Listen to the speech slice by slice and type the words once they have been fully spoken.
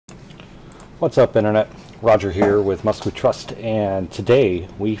What's up, Internet? Roger here with Musk We Trust, and today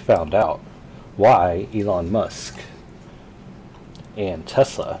we found out why Elon Musk and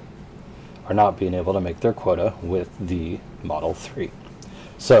Tesla are not being able to make their quota with the Model 3.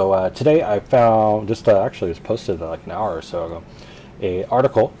 So today I found, actually it was posted like an hour or so ago, an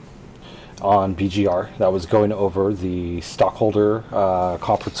article on BGR that was going over the stockholder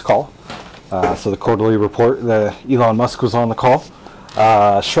conference call. So the quarterly report, Elon Musk was on the call,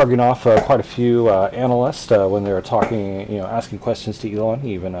 shrugging off quite a few analysts when they were talking, asking questions to Elon.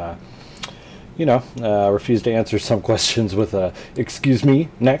 He even, refused to answer some questions with "Excuse me,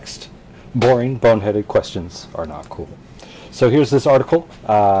 next." Boring, boneheaded questions are not cool. So here's this article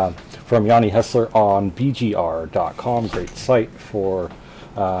from Yanni Hessler on BGR.com. Great site for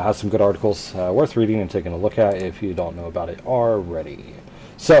has some good articles worth reading and taking a look at if you don't know about it already.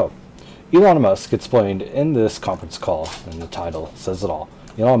 So Elon Musk explained in this conference call, and the title says it all.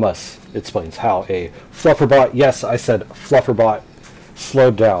 Elon Musk explains how a Flufferbot, yes, I said Flufferbot,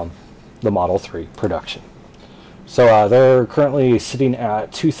 slowed down the Model 3 production. So they're currently sitting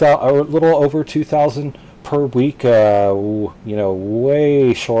at 2,000, a little over 2,000 per week.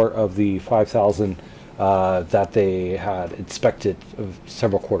 Way short of the 5,000 that they had expected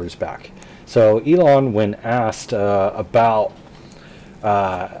several quarters back. So Elon, when asked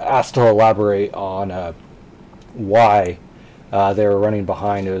asked to elaborate on why they were running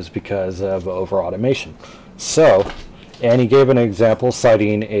behind, it was because of over automation. So, and he gave an example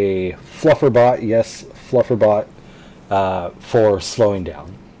citing a Flufferbot, yes, Flufferbot, for slowing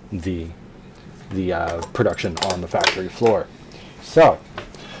down the production on the factory floor. So,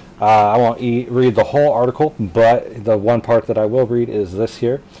 I won't read the whole article, but the one part that I will read is this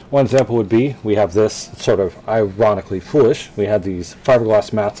here. One example would be, we have this sort of ironically foolish. We had these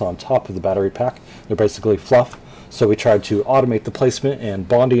fiberglass mats on top of the battery pack. They're basically fluff. So we tried to automate the placement and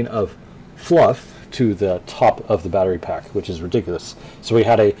bonding of fluff to the top of the battery pack, which is ridiculous. So we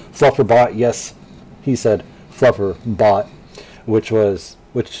had a Flufferbot, yes, he said Flufferbot, which was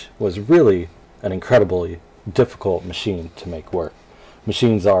really an incredibly difficult machine to make work.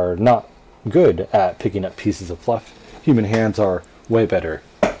 Machines are not good at picking up pieces of fluff. Human hands are way better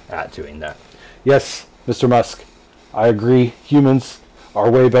at doing that. Yes, Mr. Musk, I agree. Humans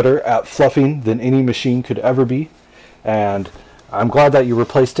are way better at fluffing than any machine could ever be. And I'm glad that you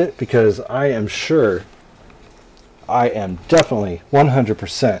replaced it, because I am definitely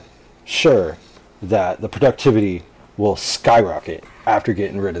 100% sure that the productivity will skyrocket after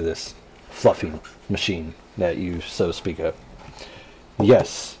getting rid of this fluffing machine that you so speak of.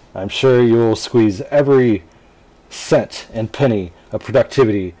 Yes, I'm sure you will squeeze every cent and penny of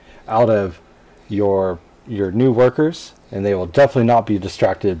productivity out of your new workers, and they will definitely not be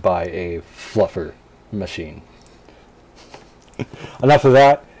distracted by a fluffer machine. Enough of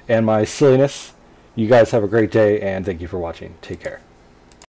that and my silliness. You guys have a great day, and thank you for watching. Take care.